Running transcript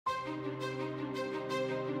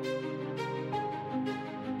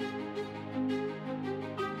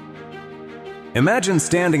Imagine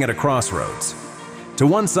standing at a crossroads. To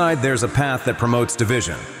one side, there's a path that promotes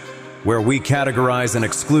division, where we categorize and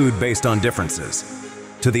exclude based on differences.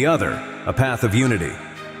 To the other, a path of unity,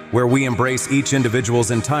 where we embrace each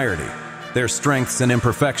individual's entirety, their strengths and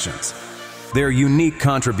imperfections, their unique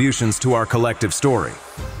contributions to our collective story.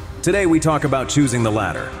 Today we talk about choosing the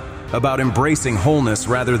latter, about embracing wholeness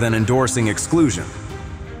rather than endorsing exclusion.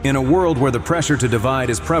 In a world where the pressure to divide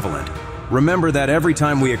is prevalent, remember that every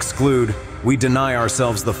time we exclude, we deny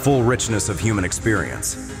ourselves the full richness of human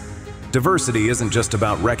experience. Diversity isn't just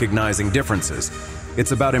about recognizing differences,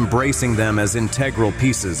 it's about embracing them as integral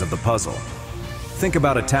pieces of the puzzle. Think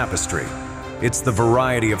about a tapestry. It's the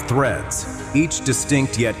variety of threads, each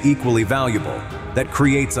distinct yet equally valuable, that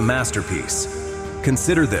creates a masterpiece.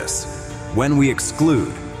 Consider this: when we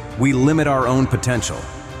exclude, we limit our own potential.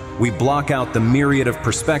 We block out the myriad of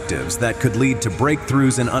perspectives that could lead to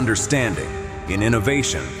breakthroughs in understanding, in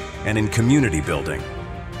innovation, and in community building.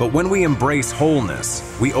 But when we embrace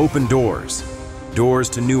wholeness, we open doors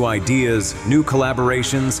to new ideas, new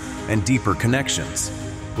collaborations, and deeper connections.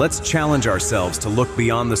 Let's challenge ourselves to look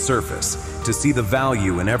beyond the surface, to see the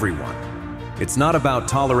value in everyone. It's not about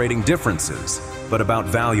tolerating differences, but about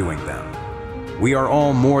valuing them. We are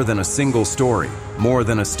all more than a single story, more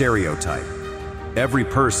than a stereotype. Every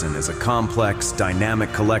person is a complex,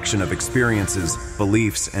 dynamic collection of experiences,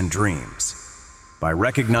 beliefs, and dreams. By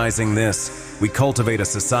recognizing this, we cultivate a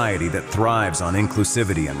society that thrives on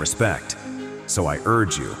inclusivity and respect. So I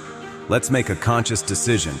urge you, let's make a conscious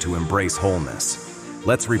decision to embrace wholeness.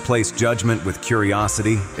 Let's replace judgment with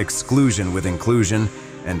curiosity, exclusion with inclusion,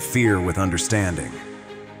 and fear with understanding.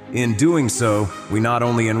 In doing so, we not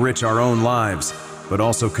only enrich our own lives, but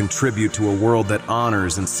also contribute to a world that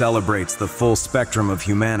honors and celebrates the full spectrum of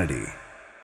humanity.